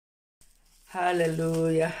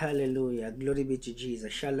Hallelujah, hallelujah. Glory be to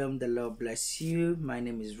Jesus. Shalom, the Lord bless you. My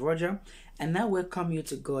name is Roger, and I welcome you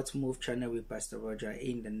to God's Move channel with Pastor Roger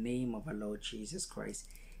in the name of our Lord Jesus Christ.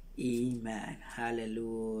 Amen.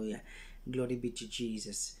 Hallelujah. Glory be to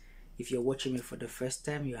Jesus. If you're watching me for the first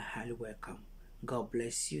time, you're highly welcome. God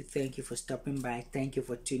bless you. Thank you for stopping by. Thank you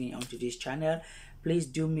for tuning onto this channel. Please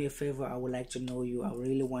do me a favor. I would like to know you. I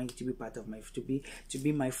really want you to be part of to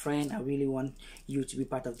be my friend. I really want you to be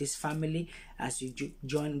part of this family. As you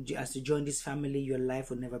join this family, your life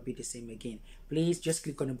will never be the same again. Please just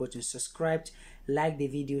click on the button subscribe, like the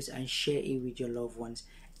videos, and share it with your loved ones,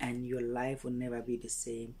 and your life will never be the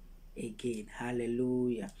same again.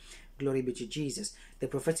 Hallelujah. Glory be to Jesus. The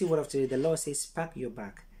prophetic word of today, the Lord says, pack your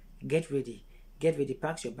bag, get ready. Get ready,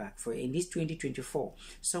 pack your bag, for in this 2024,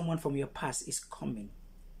 someone from your past is coming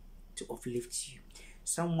to uplift you.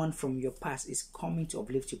 Someone from your past is coming to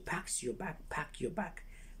uplift you. Pack your bag, pack your bag,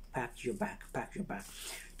 pack your bag, pack your bag.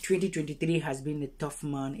 2023 has been a tough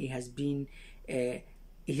month. It has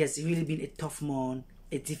really been a tough month,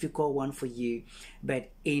 a difficult one for you. But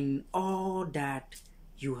in all that,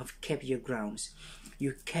 you have kept your grounds.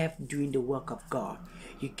 You kept doing the work of God.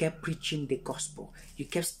 You kept preaching the gospel. You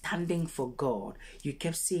kept standing for God. You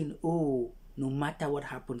kept saying, oh, no matter what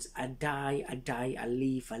happens, I die, I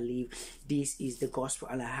live. This is the gospel,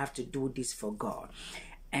 and I have to do this for God.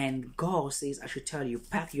 And God says, I should tell you,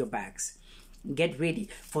 pack your bags. Get ready,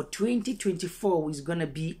 for 2024 is going to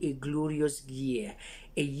be a glorious year,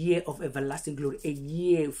 a year of everlasting glory, a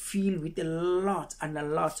year filled with a lot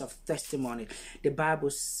of testimony. The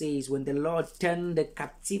Bible says, when the Lord turned the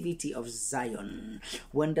captivity of Zion,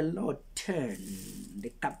 when the Lord turned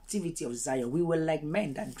the captivity of Zion, we were like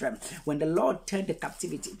men that dreamt. When the Lord turned the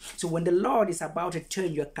captivity, so when the Lord is about to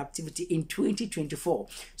turn your captivity in 2024,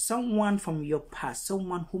 someone from your past,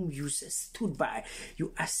 someone whom you stood by,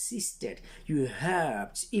 you assisted, you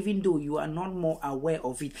helped, even though you are not more aware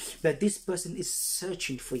of it, but this person is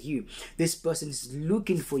searching for you. This person is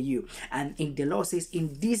looking for you. And in the Lord says,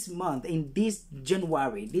 in this month, in this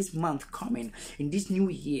January, this month coming, in this new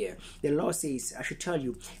year, the Lord says, I should tell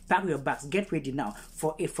you, pack your bags, get ready now.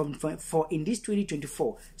 For in this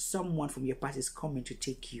 2024, someone from your past is coming to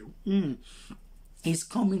take you. Is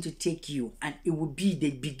coming to take you, and it will be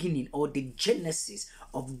the beginning or the genesis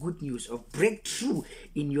of good news, of breakthrough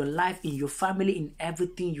in your life, in your family, in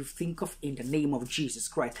everything you think of, in the name of Jesus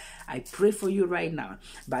Christ. I pray for you right now,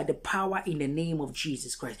 by the power in the name of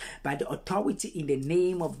Jesus Christ, by the authority in the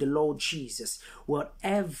name of the Lord Jesus.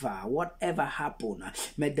 Whatever happened,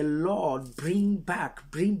 may the Lord bring back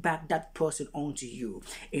that person onto you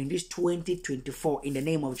in this 2024 in the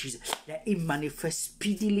name of Jesus, that it manifests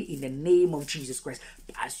speedily in the name of Jesus Christ.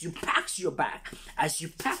 As you pack your bag, as you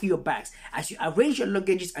pack your bags, as you arrange your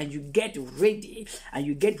luggages and you get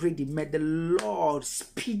ready, may the Lord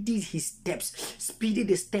speedy his steps, speedy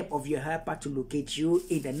the step of your helper to locate you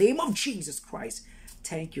in the name of Jesus Christ.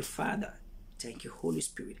 Thank you, Father. Thank you, Holy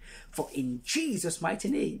Spirit. For in Jesus' mighty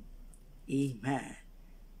name, amen.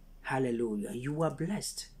 Hallelujah. You are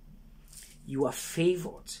blessed. You are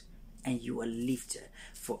favored. And you are lifted.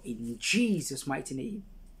 For in Jesus' mighty name,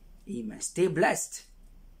 amen. Stay blessed.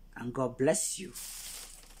 And God bless you.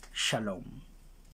 Shalom.